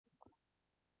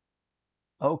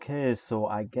Okay, so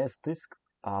I guess this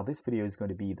video is going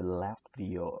to be the last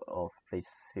video of this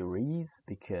series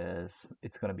because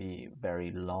it's going to be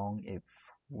very long if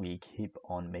we keep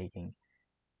on making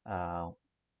uh,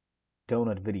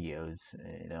 donut videos,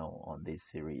 on this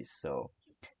series. So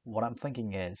what I'm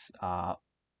thinking is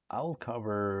I'll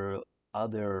cover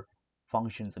other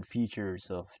functions and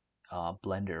features of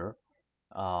Blender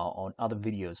on other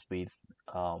videos with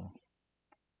um,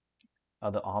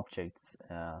 other objects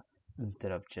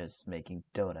instead of just making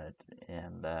donut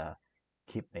and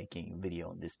keep making video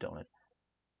on this donut.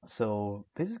 So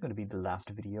this is going to be the last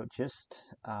video.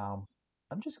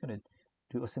 I'm just going to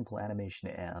do a simple animation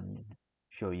and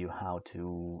show you how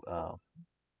to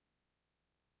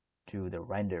do the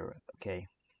render. Okay,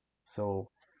 so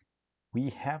we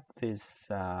have this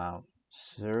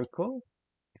circle.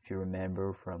 If you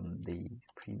remember from the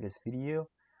previous video,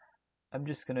 I'm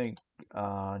just gonna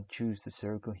choose the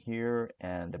circle here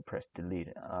and press delete.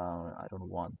 I don't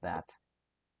want that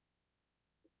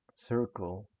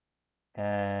circle.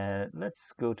 And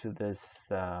let's go to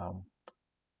this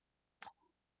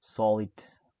solid,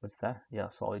 what's that? Yeah,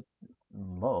 solid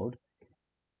mode,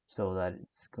 so that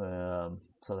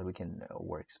so that we can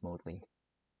work smoothly.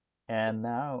 And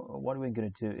now what we're gonna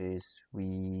do is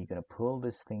we're gonna pull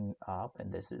this thing up,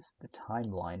 and this is the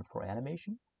timeline for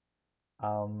animation.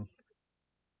 Um,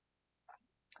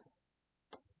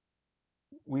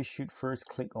 we should first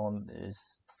click on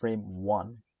this frame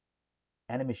 1.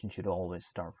 Animation should always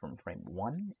start from frame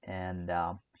 1, and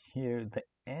here the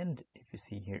end, if you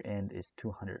see here, end is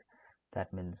 200.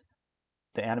 That means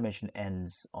the animation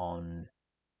ends on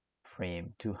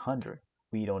frame 200.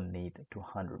 We don't need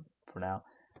 200 for now,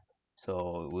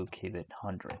 so we'll keep it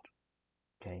 100.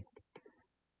 Okay,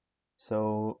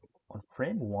 so on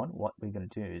frame 1, what we're going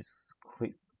to do is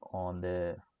click on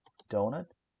the donut.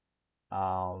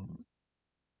 um,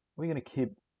 we're going to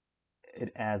keep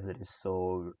it as it is,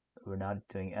 so we're not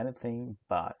doing anything,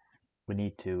 but we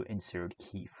need to insert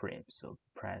keyframe. So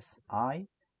press I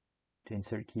to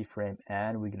insert keyframe,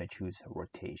 and we're gonna choose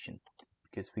rotation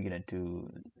because we're gonna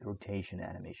do rotation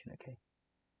animation. Okay,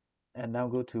 and now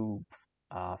go to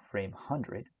frame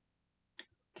 100,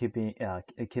 keeping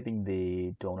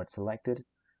the donut selected.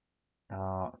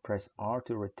 Press R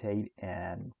to rotate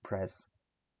and press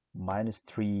minus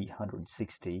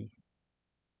 360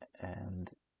 and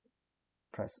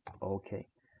press OK.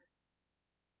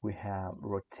 We have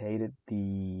rotated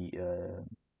the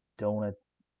donut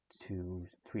to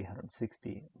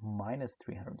 360 minus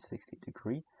 360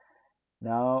 degree.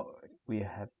 Now we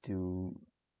have to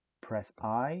press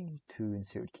I to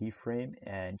insert keyframe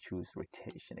and choose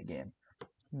rotation again.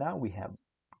 Now we have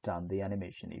done the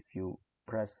animation. If you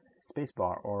press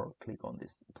spacebar or click on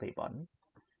this play button,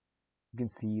 you can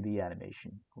see the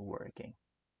animation working.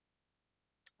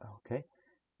 Okay,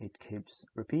 it keeps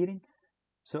repeating.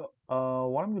 So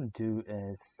what I'm going to do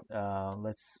is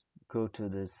let's go to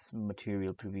this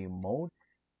material preview mode.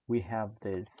 We have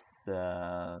this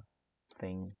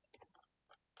thing,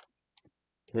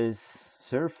 this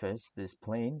surface, this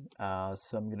plane. So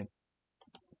I'm going to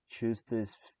choose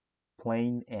this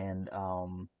plane and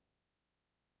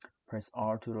press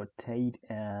R to rotate,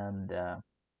 and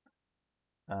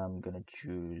I'm going to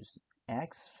choose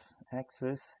X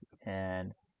axis,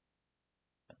 and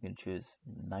I'm going to choose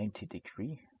 90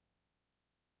 degree.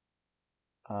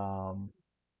 Um,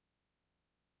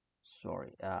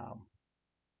 sorry,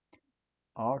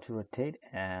 R to rotate,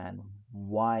 and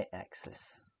Y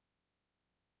axis,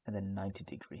 and then 90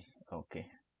 degree. Okay,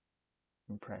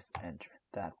 and press enter.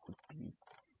 That would be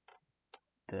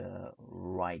the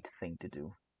right thing to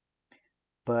do.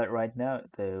 But right now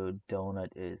the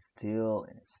donut is still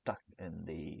stuck in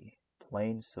the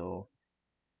plane, so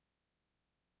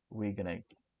we're gonna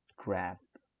grab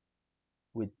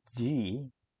with G,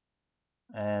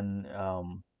 and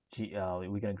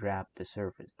we're gonna grab the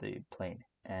surface, the plane,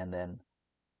 and then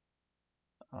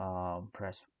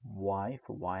press Y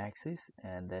for Y-axis,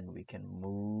 and then we can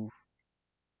move.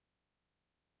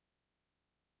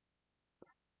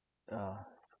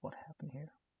 What happened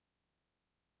here?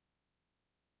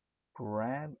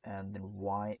 Grab and then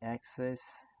Y-axis.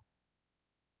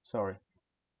 Sorry,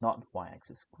 not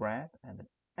Y-axis. Grab and then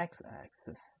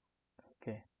X-axis.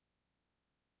 Okay,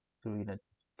 so we're gonna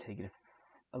take it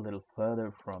a little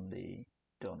further from the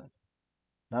donut.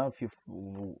 Now if you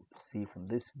see from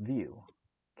this view,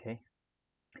 okay,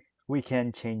 we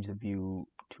can change the view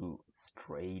to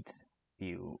straight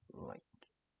view, like,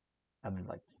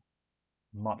 like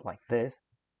not like this,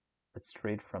 but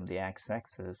straight from the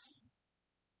x-axis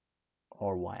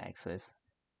or y-axis.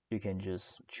 You can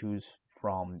just choose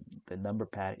from the number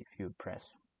pad. If you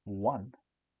press 1,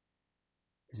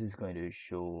 This is going to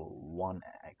show one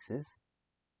axis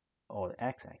or the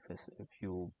x-axis. If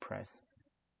you press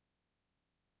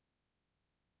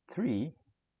 3,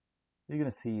 you're going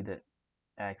to see the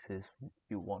axis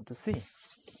you want to see.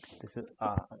 This is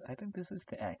I think this is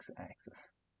the x-axis.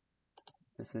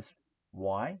 This is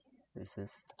y. This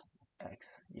is x.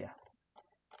 Yeah.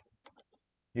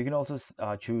 You can also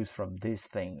choose from this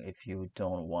thing if you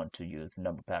don't want to use the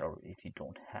number pad, or if you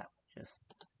don't have. Just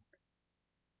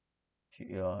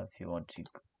if you want to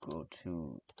go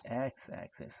to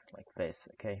x-axis like this,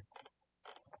 okay.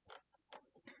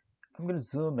 I'm gonna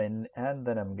zoom in, and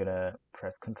then I'm gonna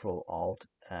press Control Alt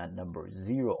and number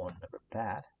 0 on number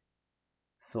pad,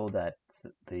 so that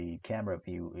the camera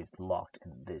view is locked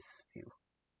in this view.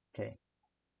 Okay.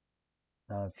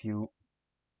 Now if you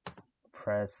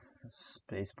press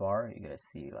spacebar, you're gonna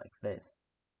see like this.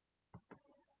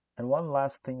 And one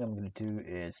last thing I'm going to do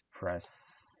is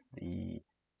press the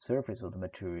surface of the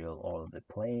material or the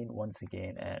plane once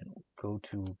again and go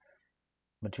to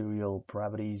material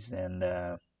properties and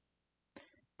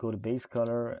go to base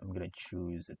color. I'm going to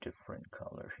choose a different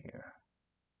color here.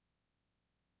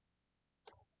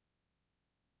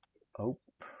 Oh,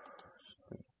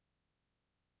 sorry.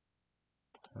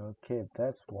 Okay,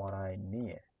 that's what I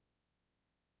need.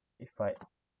 If I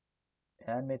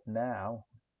animate now,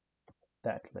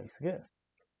 that looks good.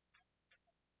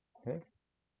 Okay.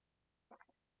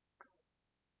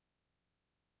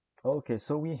 Okay,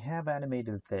 so we have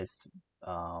animated this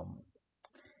donut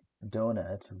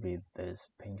with this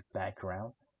pink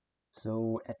background.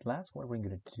 So at last, what we're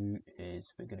going to do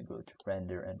is we're going to go to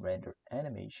render and render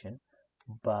animation.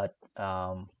 But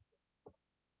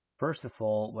first of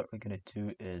all, what we're going to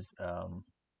do is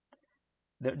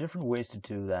there are different ways to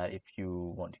do that. If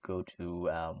you want to go to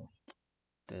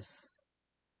this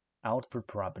output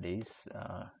properties,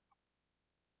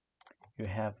 you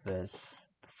have this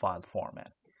file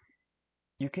format.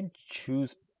 You can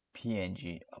choose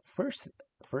PNG. First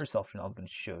option I'm going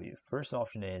to show you. First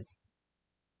option is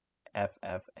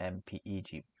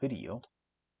FFmpeg video.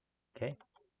 Okay.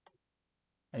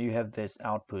 And you have this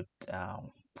output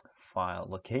file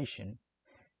location.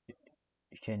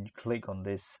 You can click on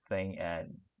this thing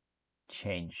and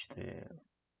change the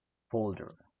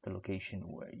folder, the location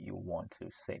where you want to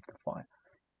save the file.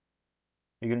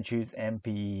 You're going to choose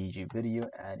MPEG video,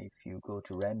 and if you go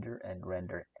to render and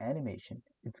render animation,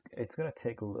 it's going to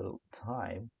take a little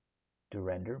time to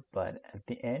render, but at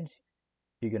the end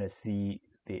you're going to see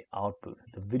the output,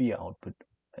 the video output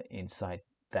inside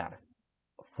that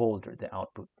folder, the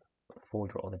output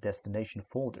folder or the destination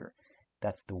folder.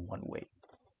 That's the one way.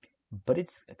 But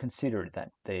it's considered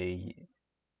that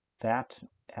that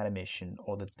animation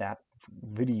or that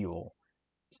video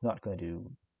is not going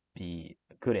to be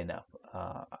good enough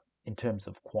in terms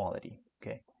of quality.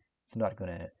 Okay, it's not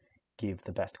going to give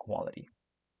the best quality.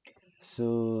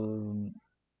 So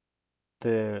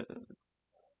the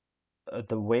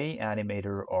way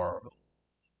animator or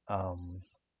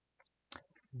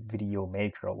video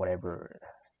maker or whatever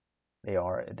they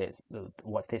are,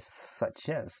 what they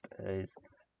suggest is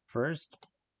first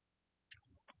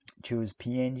choose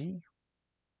PNG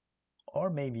or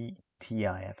maybe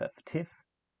TIFF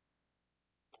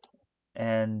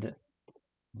and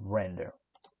render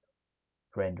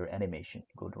animation.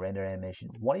 Go to render animation.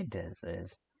 What it does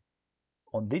is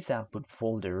on this output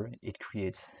folder it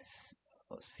creates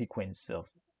a sequence of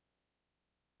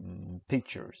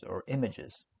pictures or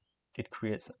images. It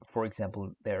creates, for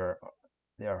example, there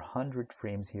are 100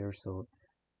 frames here, so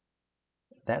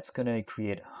that's gonna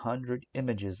create 100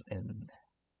 images in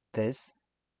this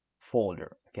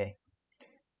folder. Okay,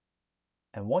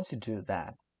 and once you do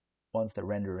that, once the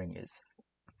rendering is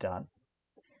done,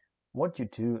 what you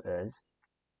do is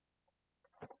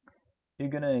you're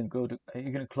gonna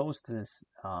close this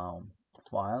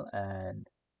file, and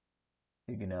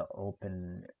you're gonna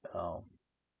open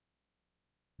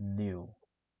new,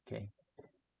 okay,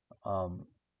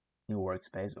 new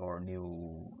workspace or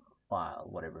new file,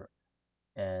 whatever,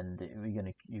 and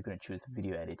you're gonna choose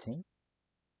video editing,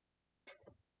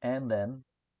 and then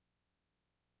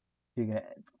you're gonna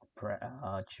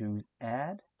choose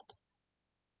add,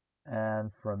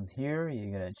 and from here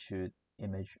you're gonna choose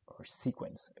image or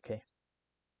sequence. Okay,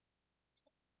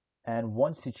 and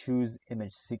once you choose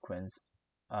image sequence,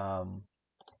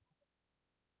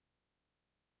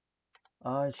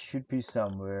 it should be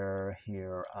somewhere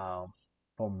here.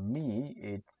 For me,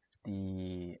 it's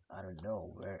I don't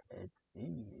know where it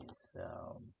is.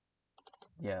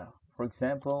 Yeah, for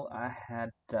example, I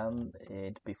had done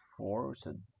it before,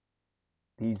 so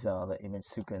these are the image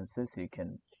sequences. You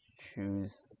can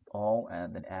choose all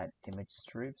and then add image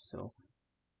strips. So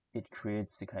it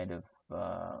creates the kind of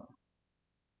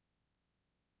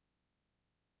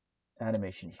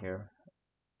animation here.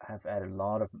 I've added a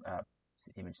lot of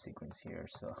image sequence here,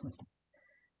 so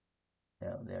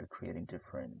they're creating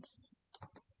different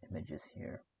images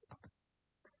here.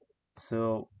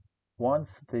 So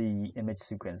once the image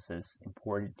sequence is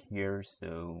imported here,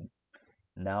 so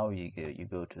now you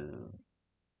go to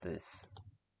this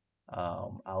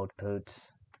output,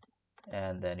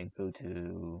 and then you go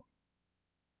to,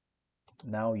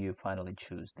 now you finally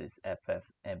choose this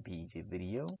FFmpeg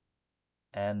video,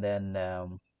 and then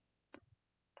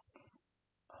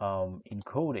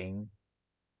encoding,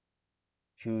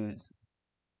 choose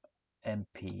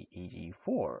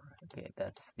MPEG4. Okay,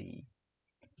 that's the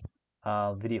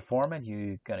video format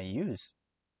you're gonna use.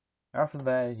 After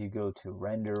that, you go to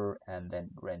render and then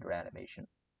render animation.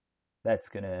 That's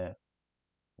gonna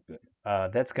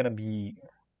be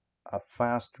a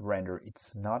fast render.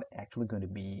 It's not actually going to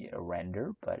be a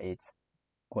render, but it's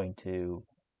going to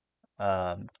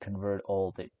convert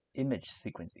all the image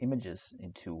sequence images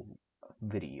into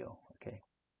video. Okay,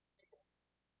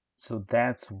 so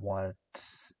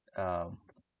um,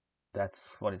 that's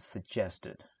what is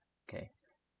suggested. Okay,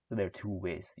 so there are two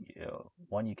ways.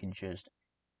 One, you can just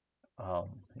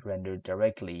render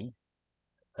directly,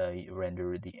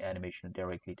 render the animation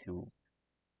directly to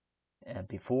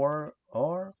MP4,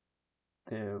 or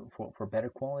for better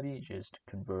quality, just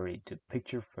convert it to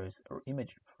picture first or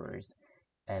image first,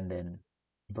 and then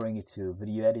bring it to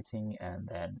video editing, and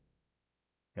then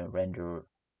render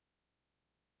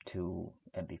to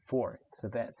MP4. So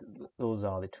those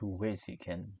are the two ways you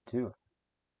can do.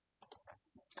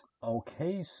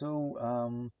 Okay,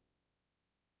 so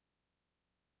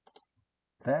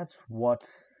that's what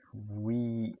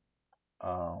we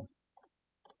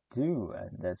do,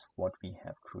 and that's what we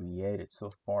have created so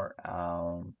far.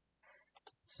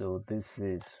 So this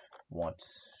is what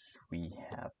we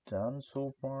have done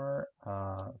so far.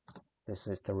 This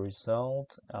is the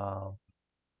result.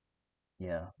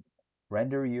 Yeah,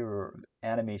 render your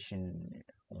animation,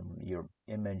 your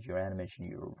image, your animation,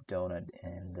 your donut,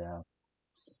 and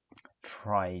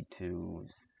try to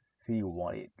see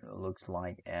what it looks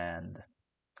like, and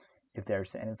if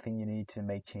there's anything you need to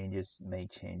make changes,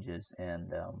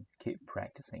 and keep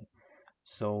practicing.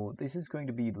 So this is going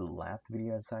to be the last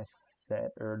video, as I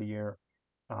said earlier.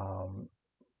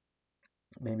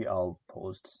 Maybe I'll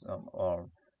post or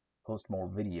post more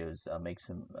videos, make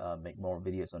more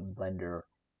videos on Blender,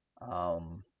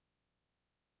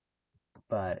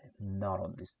 but not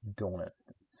on this donut.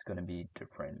 It's gonna be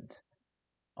different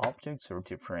objects or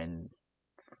different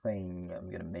thing I'm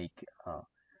gonna make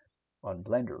on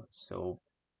Blender. So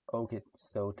okay,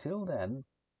 so till then,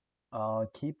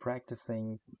 keep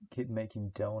practicing, keep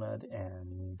making donut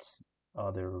and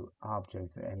other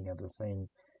objects, any other thing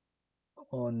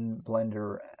on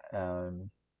Blender.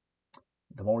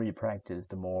 The more you practice,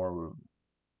 the more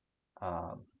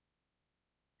um,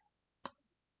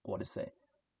 what to say,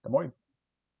 the more you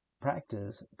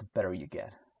practice, the better you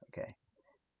get. Okay,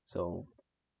 so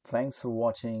thanks for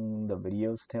watching the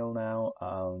videos till now.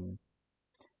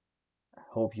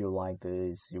 Hope you like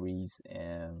the series,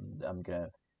 and I'm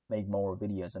gonna make more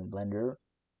videos on Blender.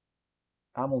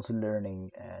 I'm also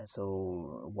learning,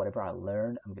 so whatever I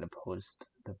learn, I'm gonna post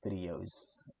the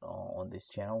videos on this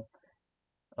channel,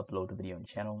 upload the video on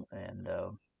channel, and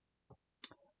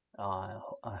I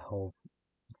hope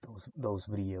those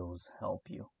videos help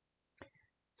you.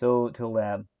 So till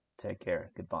then, take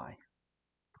care. Goodbye.